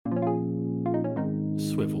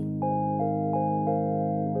Swivel.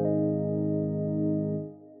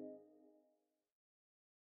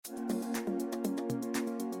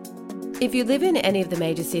 If you live in any of the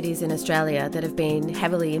major cities in Australia that have been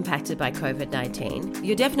heavily impacted by COVID-19,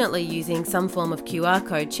 you're definitely using some form of QR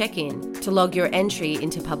code check-in to log your entry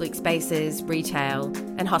into public spaces, retail,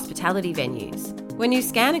 and hospitality venues. When you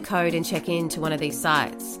scan a code and check in to one of these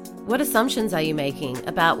sites, what assumptions are you making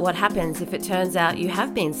about what happens if it turns out you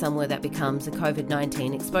have been somewhere that becomes a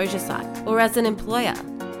COVID-19 exposure site? Or as an employer,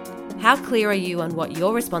 how clear are you on what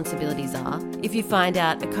your responsibilities are if you find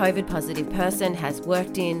out a COVID-positive person has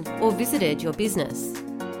worked in or visited your business?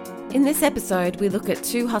 In this episode, we look at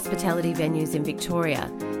 2 hospitality venues in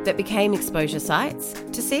Victoria that became exposure sites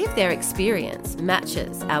to see if their experience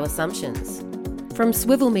matches our assumptions. From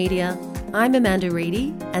Swivel Media, I'm Amanda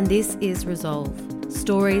Reedy, and this is Resolve,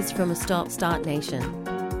 Stories from a Stop-Start Nation.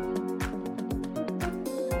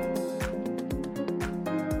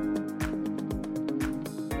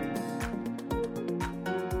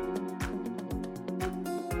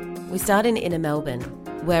 We start in inner Melbourne,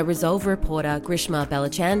 where Resolve reporter Grishma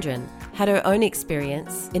Balachandran had her own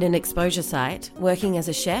experience in an exposure site working as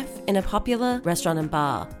a chef in a popular restaurant and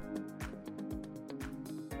bar.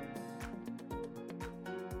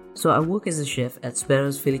 So I work as a chef at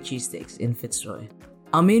Sparrow's Philly Cheesesteaks in Fitzroy.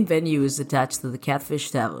 Our main venue is attached to the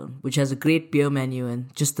Catfish Tavern, which has a great beer menu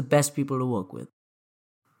and just the best people to work with.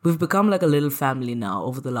 We've become like a little family now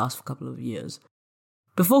over the last couple of years.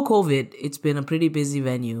 Before COVID, it's been a pretty busy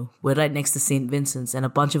venue. We're right next to St. Vincent's and a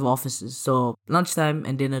bunch of offices, so lunchtime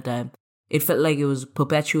and dinner time, it felt like it was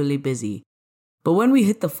perpetually busy. But when we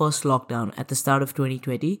hit the first lockdown at the start of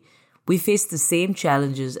 2020, we faced the same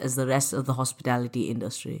challenges as the rest of the hospitality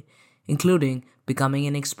industry, including becoming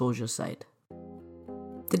an exposure site.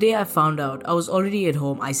 The day I found out, I was already at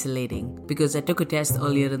home isolating because I took a test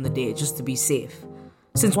earlier in the day just to be safe.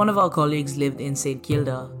 Since one of our colleagues lived in St.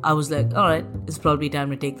 Kilda, I was like, alright, it's probably time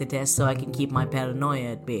to take the test so I can keep my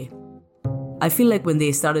paranoia at bay. I feel like when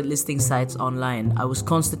they started listing sites online, I was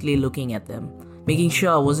constantly looking at them, making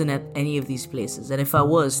sure I wasn't at any of these places, and if I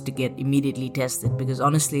was, to get immediately tested because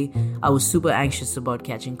honestly, I was super anxious about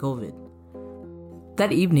catching COVID.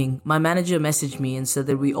 That evening, my manager messaged me and said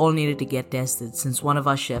that we all needed to get tested since one of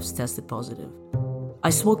our chefs tested positive. I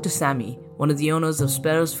spoke to Sammy, one of the owners of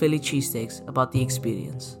Sparrow's Philly Cheesesteaks, about the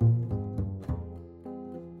experience.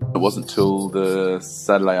 It wasn't till the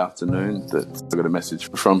Saturday afternoon that I got a message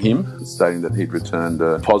from him stating that he'd returned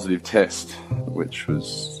a positive test, which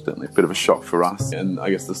was certainly a bit of a shock for us. And I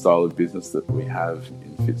guess the style of business that we have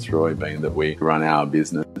in Fitzroy being that we run our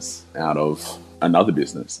business out of another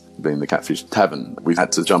business, being the Catfish Tavern. We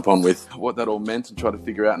had to jump on with what that all meant and try to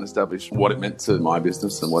figure out and establish what it meant to my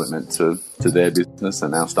business and what it meant to their business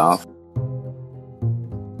and our staff.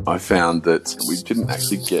 I found that we didn't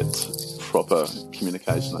actually get proper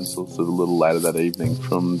communication until sort of a little later that evening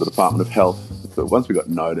from the Department of Health. But once we got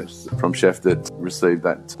notice from Chef that received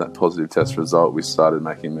that positive test result, we started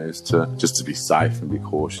making moves to be safe and be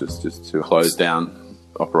cautious, just to close down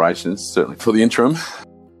operations, certainly for the interim.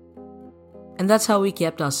 And that's how we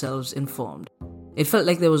kept ourselves informed. It felt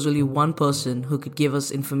like there was only one person who could give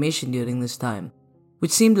us information during this time,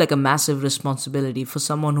 which seemed like a massive responsibility for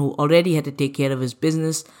someone who already had to take care of his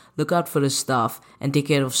business, look out for his staff, and take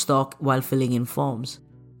care of stock while filling in forms.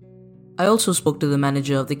 I also spoke to the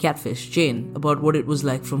manager of the Catfish, Jane, about what it was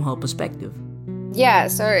like from her perspective. Yeah,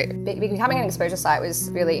 so becoming an exposure site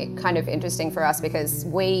was really kind of interesting for us because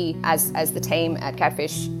we, as the team at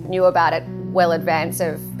Catfish, knew about it well in advance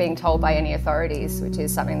of being told by any authorities, which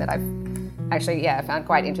is something that I've actually, found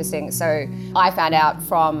quite interesting. So I found out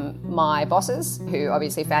from my bosses, who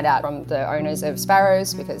obviously found out from the owners of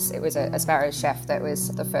Sparrows, because it was a Sparrows chef that was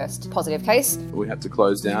the first positive case. We had to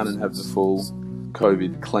close down and have the full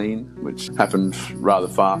COVID clean, which happened rather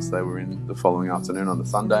fast. They were in the following afternoon on the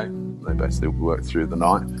Sunday. They basically worked through the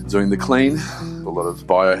night doing the clean. A lot of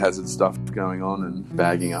biohazard stuff going on and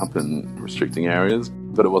bagging up and restricting areas.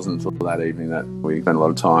 But it wasn't until that evening that we spent a lot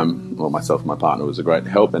of time, well, myself and my partner was a great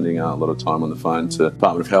help, spending a lot of time on the phone to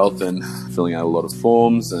Department of Health and filling out a lot of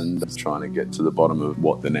forms and trying to get to the bottom of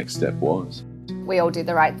what the next step was. We all did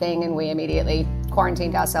the right thing and we immediately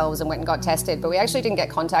quarantined ourselves and went and got tested, but we actually didn't get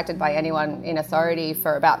contacted by anyone in authority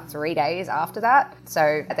for about 3 days after that.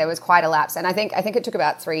 So there was quite a lapse, and I think it took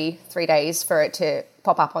about three days for it to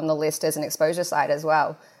pop up on the list as an exposure site as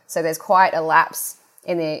well. So there's quite a lapse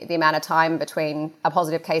in the amount of time between a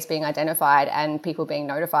positive case being identified and people being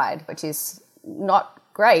notified, which is not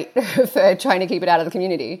great for trying to keep it out of the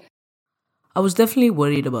community. I was definitely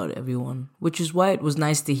worried about everyone, which is why it was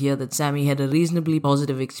nice to hear that Sammy had a reasonably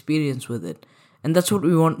positive experience with it. And that's what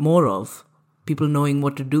we want more of. people knowing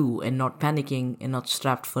what to do and not panicking and not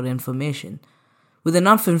strapped for information. With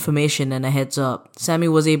enough information and a heads up, Sammy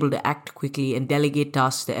was able to act quickly and delegate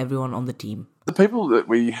tasks to everyone on the team. The people that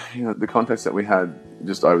the contacts that we had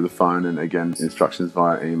just over the phone and again, instructions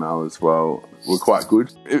via email as well were quite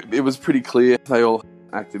good. It was pretty clear. They all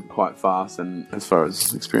acted quite fast, and as far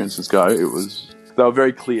as experiences go, they were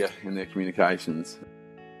very clear in their communications.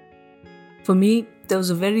 For me, there was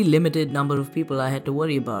a very limited number of people I had to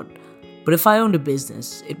worry about. But if I owned a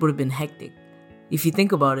business, it would have been hectic. If you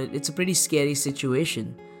think about it, it's a pretty scary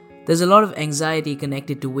situation. There's a lot of anxiety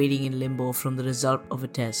connected to waiting in limbo from the result of a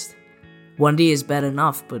test. One day is bad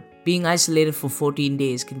enough, but being isolated for 14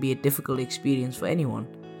 days can be a difficult experience for anyone.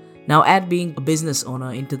 Now add being a business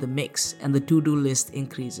owner into the mix and the to-do list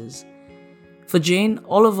increases. For Jane,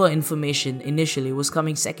 all of her information initially was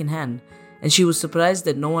coming secondhand, and she was surprised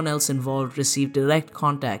that no one else involved received direct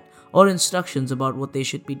contact or instructions about what they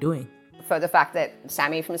should be doing. For the fact that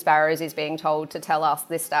Sammy from Sparrows is being told to tell us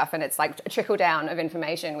this stuff, and it's like a trickle down of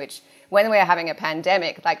information, which when we're having a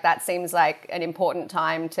pandemic, like that seems like an important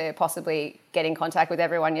time to possibly get in contact with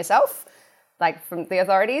everyone yourself, like from the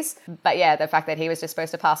authorities. But yeah, the fact that he was just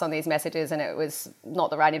supposed to pass on these messages and it was not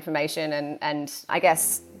the right information, and I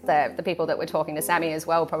guess the people that were talking to Sammy as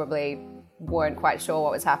well probably weren't quite sure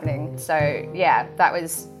what was happening. So yeah, that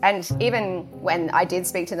was, and even when I did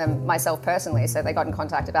speak to them myself personally, so they got in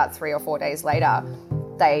contact about 3 or 4 days later,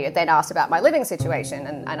 they then asked about my living situation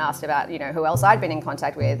and asked about, who else I'd been in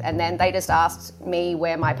contact with. And then they just asked me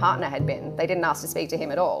where my partner had been. They didn't ask to speak to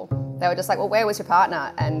him at all. They were just like, well, where was your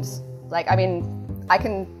partner? And I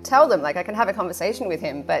can tell them, I can have a conversation with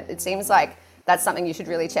him, but it seems like that's something you should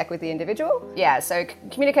really check with the individual. Yeah, so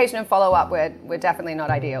communication and follow-up were definitely not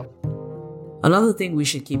ideal. Another thing we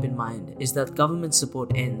should keep in mind is that government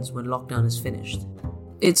support ends when lockdown is finished.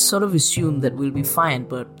 It's sort of assumed that we'll be fine,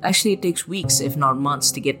 but actually it takes weeks, if not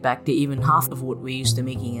months, to get back to even half of what we're used to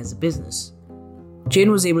making as a business.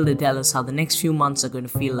 Jane was able to tell us how the next few months are going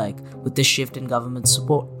to feel like with this shift in government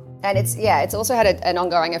support. And it's also had an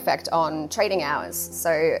ongoing effect on trading hours.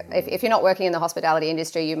 So if you're not working in the hospitality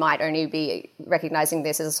industry, you might only be recognising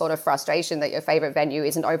this as a sort of frustration that your favourite venue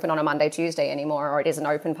isn't open on a Monday, Tuesday anymore, or it isn't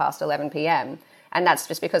open past 11 p.m. And that's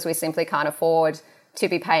just because we simply can't afford to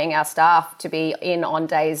be paying our staff to be in on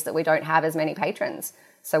days that we don't have as many patrons.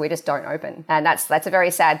 So we just don't open. And that's a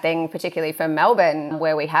very sad thing, particularly for Melbourne,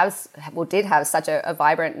 where we did have such a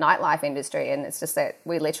vibrant nightlife industry. And it's just that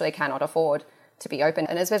we literally cannot afford to be open,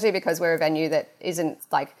 and especially because we're a venue that isn't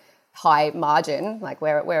like high margin, like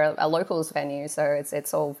we're a locals venue, so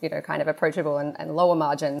it's all kind of approachable and lower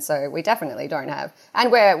margin. So we definitely don't have,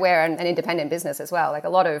 and we're an independent business as well. Like a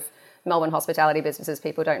lot of Melbourne hospitality businesses,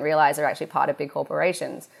 people don't realise are actually part of big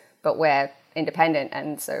corporations, but we're independent,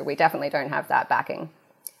 and so we definitely don't have that backing.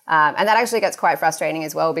 And that actually gets quite frustrating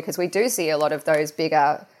as well, because we do see a lot of those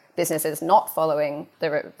bigger businesses not following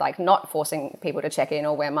not forcing people to check in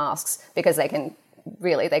or wear masks because they can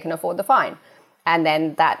afford the fine. And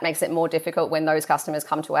then that makes it more difficult when those customers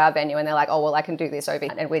come to our venue and they're like, oh, well, I can do this over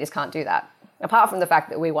here, and we just can't do that. Apart from the fact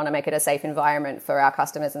that we want to make it a safe environment for our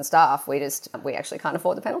customers and staff, we actually can't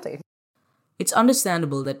afford the penalty. It's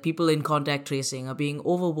understandable that people in contact tracing are being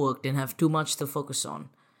overworked and have too much to focus on.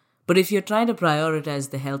 But if you're trying to prioritize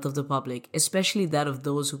the health of the public, especially that of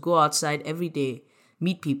those who go outside every day,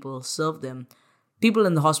 meet people, serve them, people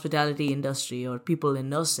in the hospitality industry or people in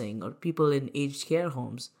nursing or people in aged care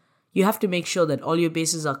homes, you have to make sure that all your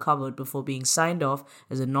bases are covered before being signed off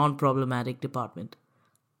as a non-problematic department.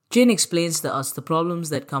 Jane explains to us the problems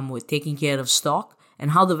that come with taking care of stock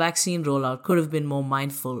and how the vaccine rollout could have been more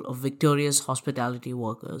mindful of Victoria's hospitality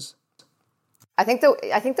workers. I think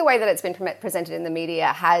the way that it's been presented in the media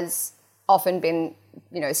has often been,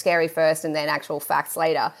 scary first and then actual facts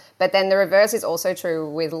later. But then the reverse is also true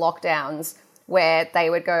with lockdowns, where they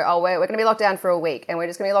would go, oh, we're going to be locked down for a week, and we're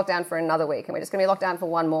just going to be locked down for another week, and we're just going to be locked down for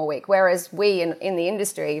one more week. Whereas we in the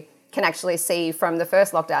industry can actually see from the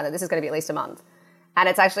first lockdown that this is going to be at least a month. And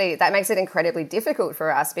that makes it incredibly difficult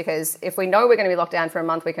for us, because if we know we're going to be locked down for a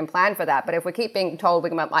month, we can plan for that. But if we keep being told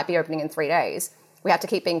we might be opening in 3 days, we have to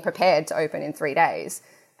keep being prepared to open in 3 days.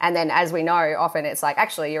 And then, as we know, often it's like,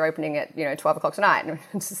 actually, you're opening at 12 o'clock tonight. And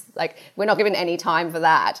it's just like, we're not given any time for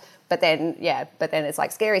that. But then it's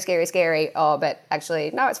like scary. Oh, but actually,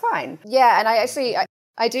 no, it's fine. Yeah, and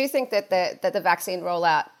I do think that the vaccine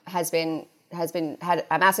rollout has had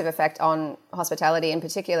a massive effect on hospitality in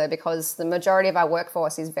particular, because the majority of our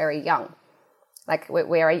workforce is very young. Like,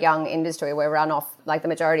 we're a young industry. We're run off, like, the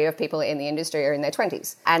majority of people in the industry are in their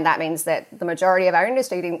 20s. And that means that the majority of our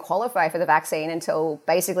industry didn't qualify for the vaccine until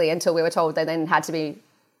we were told they then had to be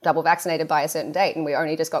double vaccinated by a certain date, and we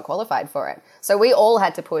only just got qualified for it. So we all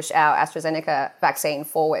had to push our AstraZeneca vaccine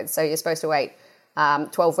forward. So you're supposed to wait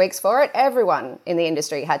 12 weeks for it. Everyone in the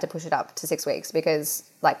industry had to push it up to 6 weeks because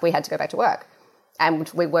we had to go back to work, and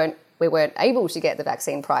we weren't able to get the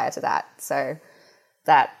vaccine prior to that. So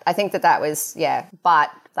I think that was,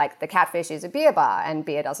 but the Catfish is a beer bar and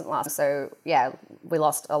beer doesn't last. So we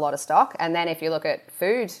lost a lot of stock. And then if you look at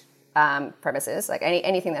food premises,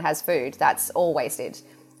 anything that has food, that's all wasted.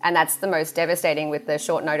 And that's the most devastating with the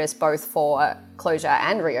short notice, both for closure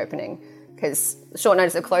and reopening. Because short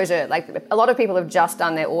notice of closure, a lot of people have just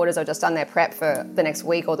done their orders or just done their prep for the next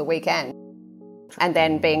week or the weekend. And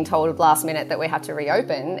then being told last minute that we have to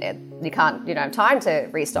reopen, you don't have time to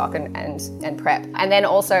restock and prep. And then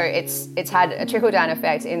also it's had a trickle-down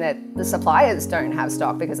effect in that the suppliers don't have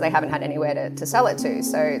stock because they haven't had anywhere to sell it to.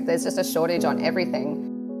 So there's just a shortage on everything.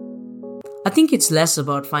 I think it's less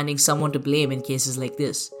about finding someone to blame in cases like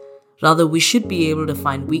this. Rather, we should be able to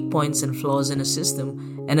find weak points and flaws in a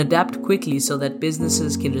system and adapt quickly so that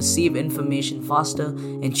businesses can receive information faster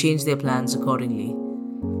and change their plans accordingly.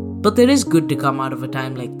 But there is good to come out of a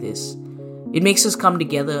time like this. It makes us come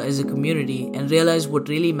together as a community and realize what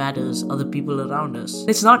really matters are the people around us.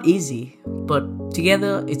 It's not easy, but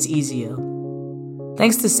together it's easier.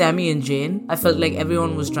 Thanks to Sammy and Jane, I felt like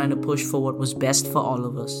everyone was trying to push for what was best for all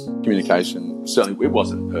of us. Communication, certainly it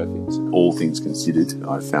wasn't perfect. All things considered,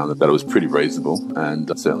 I found that it was pretty reasonable, and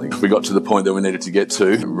certainly we got to the point that we needed to get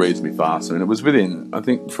to reasonably fast. And it was within, I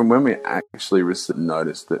think, from when we actually received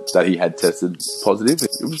notice that he had tested positive,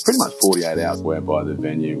 it was pretty much 48 hours whereby the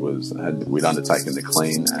venue we'd undertaken the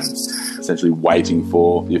clean and essentially waiting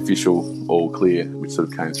for the official all clear, which sort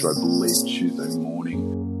of came through, I believe, Tuesday morning.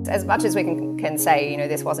 As much as we can say,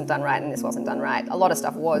 this wasn't done right and this wasn't done right, a lot of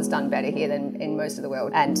stuff was done better here than in most of the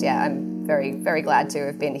world. And I'm very, very glad to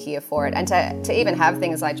have been here for it. And to even have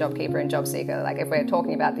things like JobKeeper and JobSeeker, if we're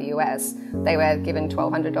talking about the US, they were given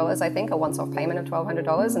 $1,200, I think, a once-off payment of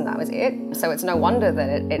 $1,200, and that was it. So it's no wonder that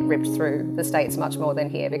it ripped through the States much more than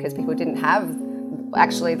here, because people didn't have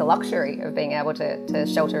actually the luxury of being able to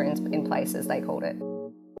shelter in place, as they called it.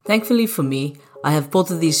 Thankfully for me, I have both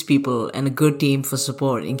of these people and a good team for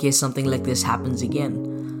support in case something like this happens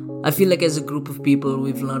again. I feel like as a group of people,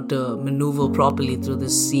 we've learned to maneuver properly through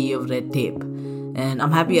this sea of red tape. And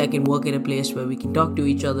I'm happy I can work at a place where we can talk to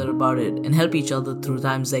each other about it and help each other through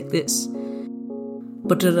times like this.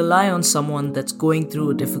 But to rely on someone that's going through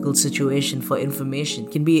a difficult situation for information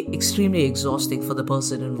can be extremely exhausting for the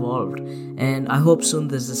person involved. And I hope soon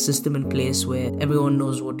there's a system in place where everyone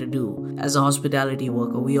knows what to do. As a hospitality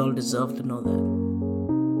worker, we all deserve to know that.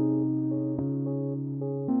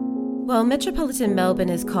 Well, metropolitan Melbourne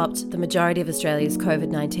has copped the majority of Australia's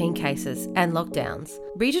COVID-19 cases and lockdowns.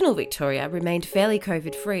 Regional Victoria remained fairly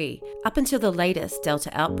COVID-free up until the latest Delta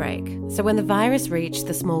outbreak. So when the virus reached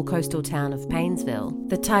the small coastal town of Paynesville,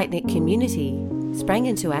 the tight-knit community sprang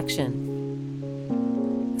into action.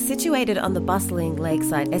 Situated on the bustling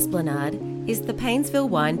lakeside esplanade is the Paynesville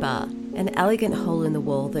Wine Bar, an elegant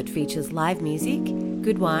hole-in-the-wall that features live music,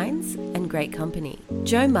 good wines and great company.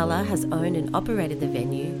 Joe Muller has owned and operated the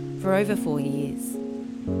venue for over 4 years.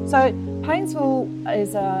 So Paynesville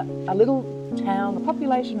is a little town, a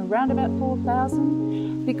population of around about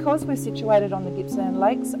 4,000. Because we're situated on the Gippsland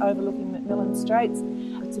Lakes overlooking McMillan Straits,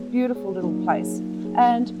 it's a beautiful little place,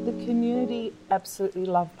 and the community absolutely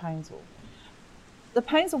love Paynesville. The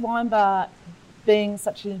Paynesville Wine Bar being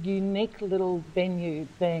such a unique little venue,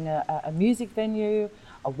 being a music venue,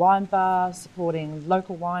 a wine bar, supporting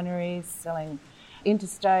local wineries, selling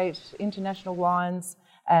interstate, international wines,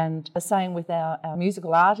 and the same with our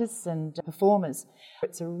musical artists and performers.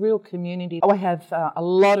 It's a real community. We have a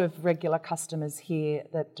lot of regular customers here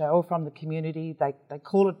that are all from the community. They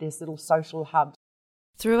call it this little social hub.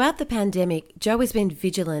 Throughout the pandemic, Jo has been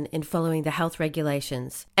vigilant in following the health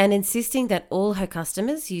regulations and insisting that all her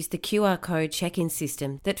customers use the QR code check-in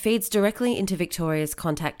system that feeds directly into Victoria's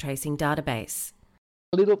contact tracing database.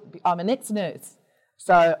 I'm an ex-nurse,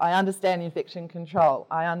 so I understand infection control.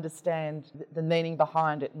 I understand the meaning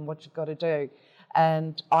behind it and what you've got to do.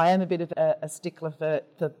 And I am a bit of a stickler for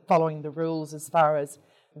following the rules as far as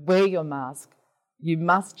wear your mask, you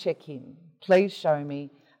must check in, please show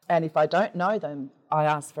me. And if I don't know them, I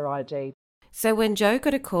ask for ID. So when Jo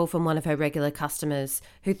got a call from one of her regular customers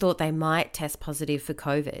who thought they might test positive for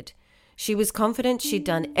COVID, she was confident she'd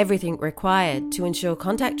done everything required to ensure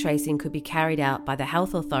contact tracing could be carried out by the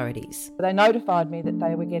health authorities. They notified me that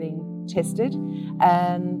they were getting tested,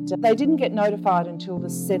 and they didn't get notified until the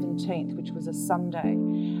 17th, which was a Sunday,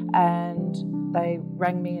 and they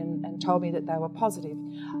rang me and told me that they were positive.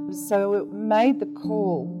 So it made the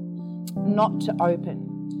call not to open.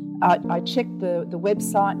 I checked the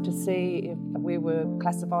website to see if we were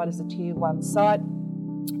classified as a Tier 1 site.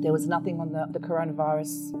 There was nothing on the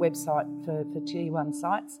coronavirus website for Tier 1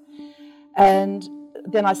 sites. And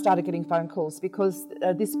then I started getting phone calls because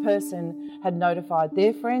this person had notified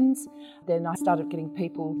their friends. Then I started getting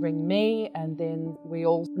people ring me, and then we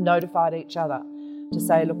all notified each other to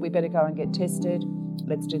say, look, we better go and get tested.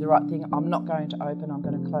 Let's do the right thing. I'm not going to open, I'm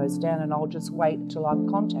going to close down, and I'll just wait till I'm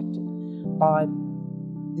contacted by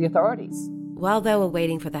the authorities. While they were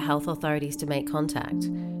waiting for the health authorities to make contact,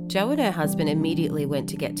 Jo and her husband immediately went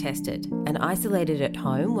to get tested and isolated at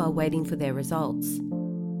home while waiting for their results.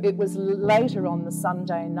 It was later on the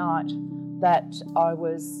Sunday night that I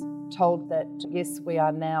was told that, yes, we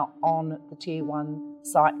are now on the Tier 1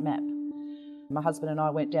 site map. My husband and I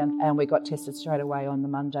went down and we got tested straight away on the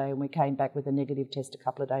Monday, and we came back with a negative test a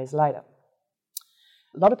couple of days later.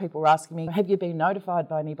 A lot of people were asking me, have you been notified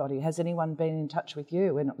by anybody? Has anyone been in touch with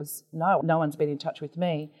you? And it was, no one's been in touch with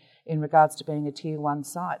me in regards to being a Tier 1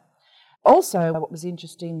 site. Also, what was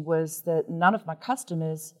interesting was that none of my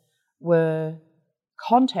customers were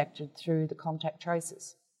contacted through the contact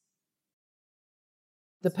tracers.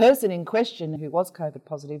 The person in question who was COVID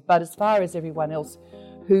positive, but as far as everyone else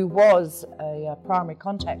who was a primary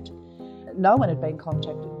contact, no one had been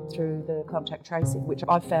contacted through the contact tracing, which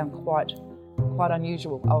I found quite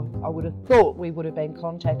unusual. I would have thought we would have been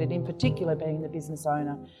contacted, in particular being the business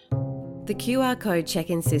owner. The QR code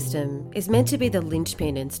check-in system is meant to be the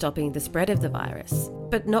linchpin in stopping the spread of the virus,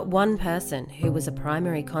 but not one person who was a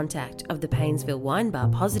primary contact of the Paynesville wine bar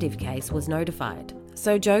positive case was notified.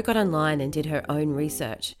 So Jo got online and did her own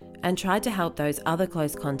research and tried to help those other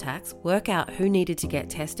close contacts work out who needed to get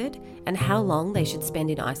tested and how long they should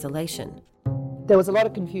spend in isolation. There was a lot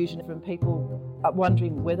of confusion from people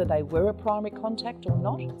wondering whether they were a primary contact or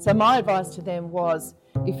not. So my advice to them was,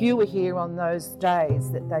 if you were here on those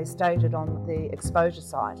days that they stated on the exposure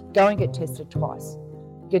site, go and get tested twice.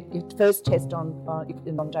 Get your first test on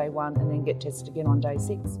day 1 and then get tested again on day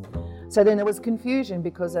 6. So then there was confusion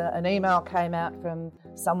because an email came out from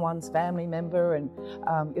someone's family member and,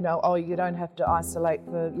 you don't have to isolate,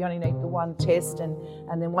 you only need the one test,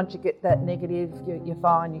 and then once you get that negative, you're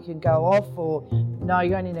fine, you can go off, or no,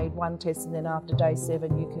 you only need one test and then after day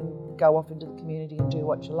 7 you can go off into the community and do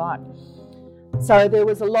what you like. So there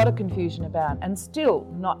was a lot of confusion about, and still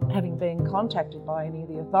not having been contacted by any of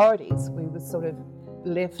the authorities, we were sort of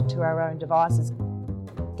left to our own devices.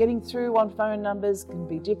 Getting through on phone numbers can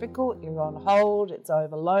be difficult. You're on hold, it's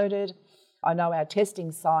overloaded. I know our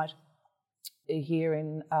testing site here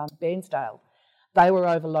in Bairnsdale, they were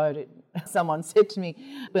overloaded. Someone said to me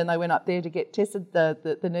when they went up there to get tested,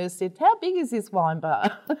 the nurse said, how big is this wine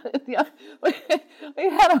bar? There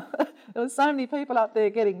were so many people up there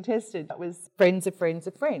getting tested. It was friends of friends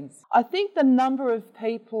of friends. I think the number of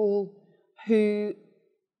people who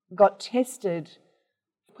got tested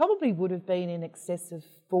probably would have been in excess of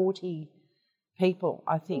 40 people,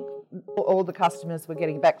 I think. All the customers were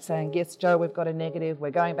getting back saying, yes, Jo, we've got a negative, we're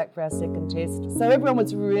going back for our second test. So everyone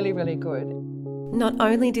was really, really good. Not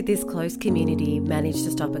only did this close community manage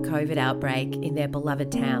to stop a COVID outbreak in their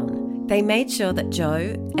beloved town, they made sure that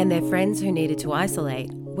Jo and their friends who needed to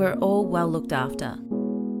isolate were all well looked after.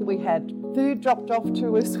 We had food dropped off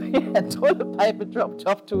to us, we had toilet paper dropped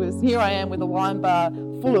off to us. Here I am with a wine bar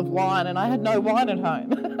full of wine, and I had no wine at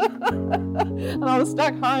home. And I was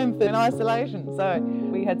stuck home in isolation. So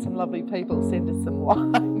we had some lovely people send us some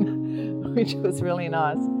wine, which was really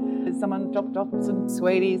nice. Someone dropped off some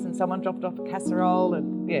sweeties and someone dropped off a casserole,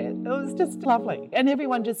 and it was just lovely. And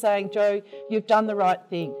everyone just saying, Jo, you've done the right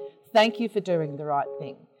thing. Thank you for doing the right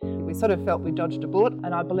thing. We sort of felt we dodged a bullet,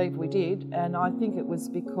 and I believe we did, and I think it was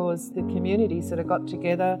because the community sort of got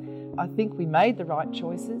together. I think we made the right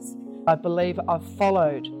choices. I believe I've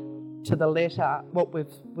followed to the letter what we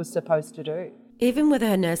were supposed to do. Even with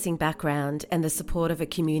her nursing background and the support of a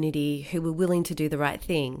community who were willing to do the right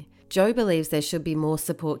thing, Jo believes there should be more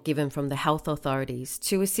support given from the health authorities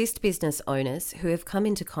to assist business owners who have come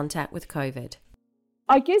into contact with COVID.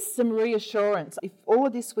 I guess some reassurance, if all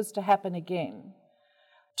of this was to happen again,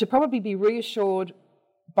 to probably be reassured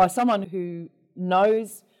by someone who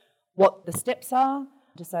knows what the steps are,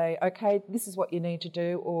 to say, okay, this is what you need to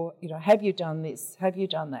do, or, have you done this, have you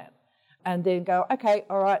done that? And then go, okay,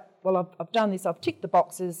 all right, well, I've done this, I've ticked the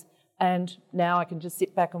boxes, and now I can just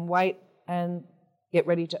sit back and wait and get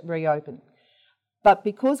ready to reopen. But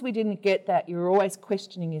because we didn't get that, you're always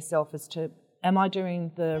questioning yourself as to, am I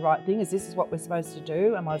doing the right thing? Is this what we're supposed to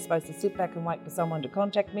do? Am I supposed to sit back and wait for someone to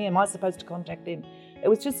contact me? Am I supposed to contact them? It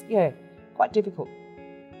was just, quite difficult.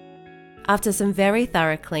 After some very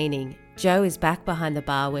thorough cleaning, Jo is back behind the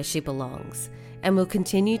bar where she belongs and will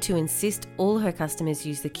continue to insist all her customers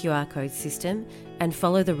use the QR code system and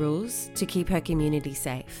follow the rules to keep her community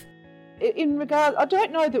safe. In regard, I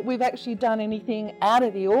don't know that we've actually done anything out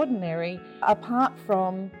of the ordinary apart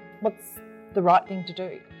from what's the right thing to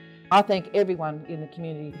do. I thank everyone in the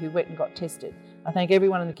community who went and got tested. I thank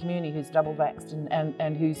everyone in the community who's double vaxxed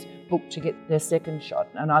and who's booked to get their second shot.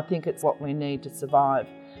 And I think it's what we need to survive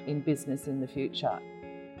in business in the future.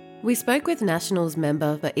 We spoke with Nationals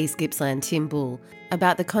member for East Gippsland, Tim Bull,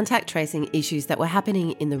 about the contact tracing issues that were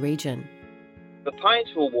happening in the region. The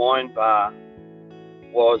Paynesville Wine Bar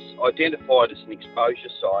was identified as an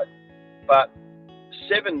exposure site, but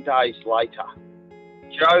 7 days later,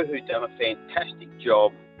 Jo, who'd done a fantastic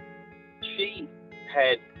job, she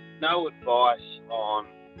had no advice on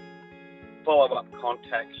follow-up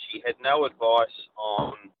contacts. She had no advice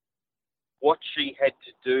on what she had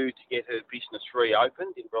to do to get her business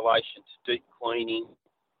reopened in relation to deep cleaning,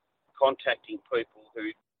 contacting people who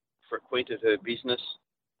frequented her business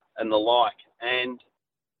and the like. And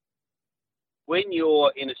when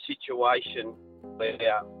you're in a situation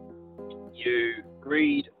where you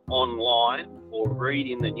read online or read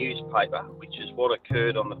in the newspaper, which is what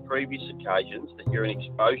occurred on the previous occasions, that you're an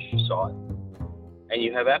exposure site, and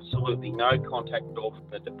you have absolutely no contact at all from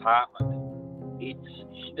the department,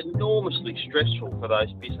 it's enormously stressful for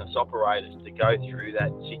those business operators to go through that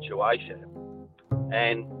situation.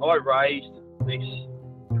 And I raised this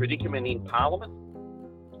predicament in Parliament,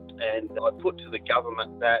 and I put to the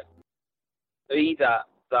government that either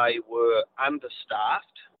they were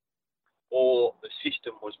understaffed or the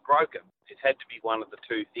system was broken. It had to be one of the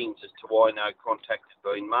two things as to why no contact had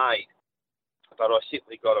been made. But I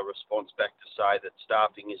simply got a response back to say that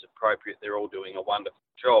staffing is appropriate, they're all doing a wonderful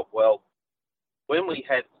job. Well, when we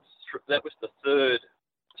had, that was the third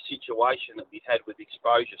situation that we've had with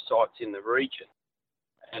exposure sites in the region,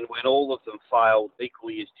 and when all of them failed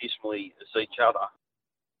equally as dismally as each other,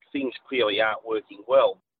 things clearly aren't working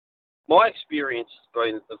well. My experience has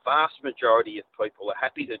been that the vast majority of people are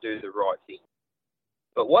happy to do the right thing,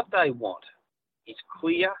 but what they want is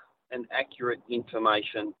clear and accurate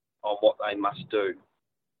information on what they must do.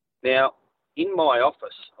 Now, in my office,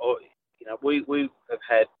 we have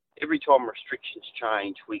had, every time restrictions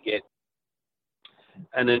change, we get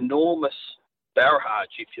an enormous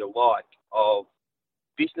barrage, if you like, of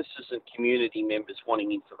businesses and community members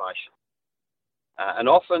wanting information. And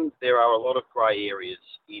often there are a lot of grey areas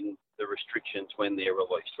in the restrictions when they're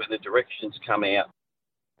released. When the directions come out,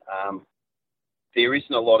 there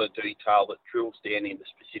isn't a lot of detail that drills down into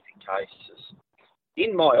specific cases.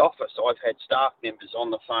 In my office, I've had staff members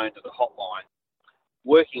on the phone to the hotline,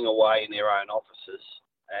 working away in their own offices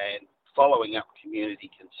and following up community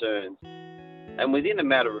concerns. And within a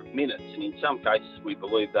matter of minutes, and in some cases we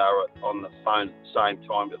believe they were on the phone at the same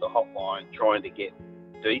time to the hotline trying to get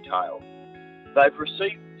detail, they've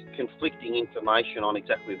received conflicting information on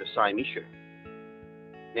exactly the same issue.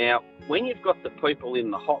 Now, when you've got the people in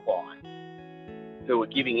the hotline who are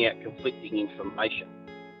giving out conflicting information,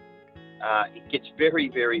 it gets very,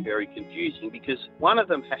 very, very confusing because one of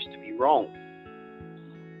them has to be wrong.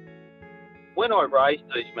 When I raised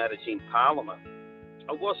these matters in Parliament,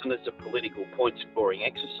 it wasn't as a political point-scoring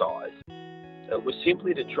exercise. It was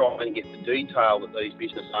simply to try and get the detail that these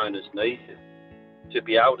business owners needed to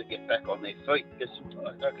be able to get back on their feet. Because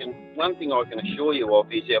one thing I can assure you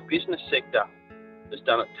of is our business sector has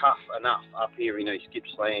done it tough enough up here in East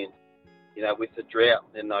Gippsland, with the drought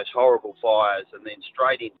and then those horrible fires and then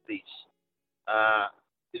straight into this. Our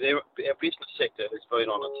business sector has been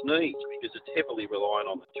on its knees because it's heavily reliant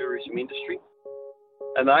on the tourism industry,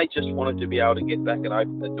 and they just wanted to be able to get back and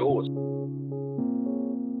open the doors.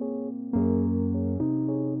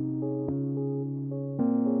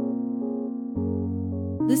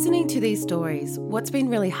 Listening to these stories, what's been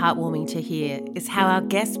really heartwarming to hear is how our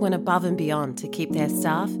guests went above and beyond to keep their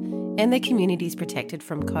staff and their communities protected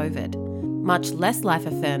from COVID. Much less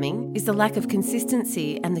life-affirming is the lack of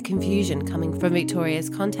consistency and the confusion coming from Victoria's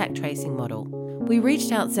contact tracing model. We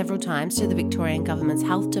reached out several times to the Victorian Government's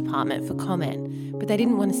Health Department for comment, but they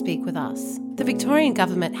didn't want to speak with us. The Victorian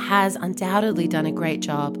Government has undoubtedly done a great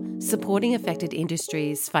job supporting affected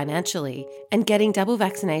industries financially and getting double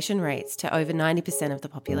vaccination rates to over 90% of the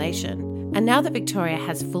population. And now that Victoria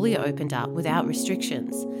has fully opened up without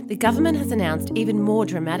restrictions, the government has announced even more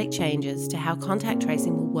dramatic changes to how contact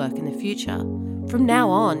tracing will work in the future. From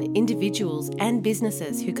now on, individuals and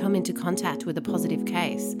businesses who come into contact with a positive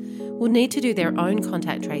case will need to do their own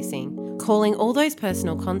contact tracing, calling all those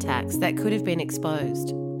personal contacts that could have been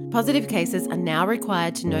exposed. Positive cases are now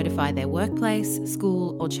required to notify their workplace,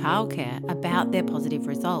 school or childcare about their positive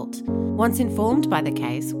result. Once informed by the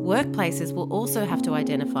case, workplaces will also have to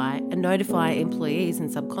identify and notify employees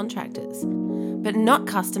and subcontractors, but not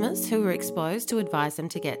customers who were exposed to advise them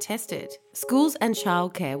to get tested. Schools and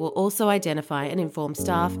childcare will also identify and inform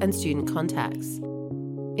staff and student contacts.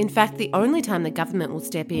 In fact, the only time the government will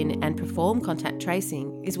step in and perform contact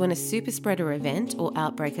tracing is when a super spreader event or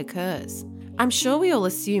outbreak occurs. I'm sure we all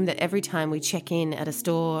assume that every time we check in at a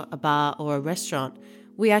store, a bar, or a restaurant,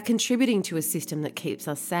 we are contributing to a system that keeps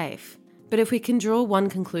us safe. But if we can draw one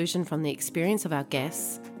conclusion from the experience of our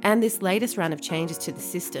guests and this latest round of changes to the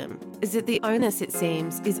system, is that the onus, it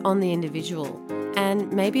seems, is on the individual, and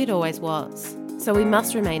maybe it always was. So we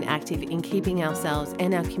must remain active in keeping ourselves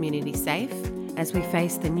and our community safe as we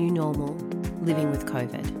face the new normal, living with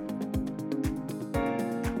COVID.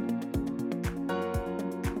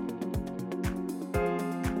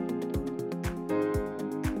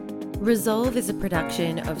 Resolve is a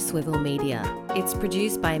production of Swivel Media. It's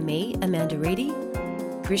produced by me, Amanda Reedy,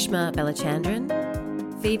 Grishma Belachandran,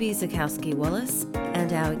 Phoebe Zakowski-Wallace,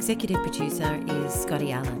 and our executive producer is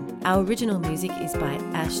Scotty Allen. Our original music is by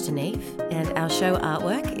Ash Deneef, and our show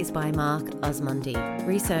artwork is by Mark Osmondi.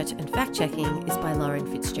 Research and fact-checking is by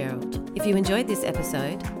Lauren Fitzgerald. If you enjoyed this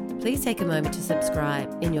episode, please take a moment to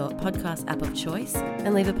subscribe in your podcast app of choice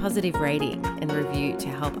and leave a positive rating and review to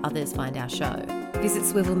help others find our show. Visit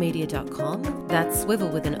swivelmedia.com, that's swivel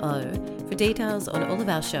with an O, for details on all of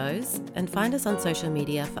our shows, and find us on social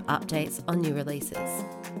media for updates on new releases.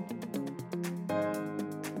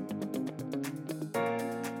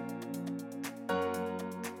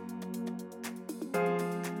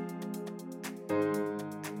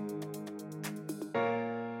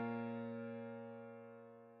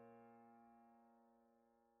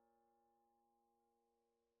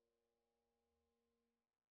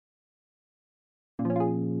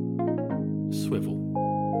 Swivel.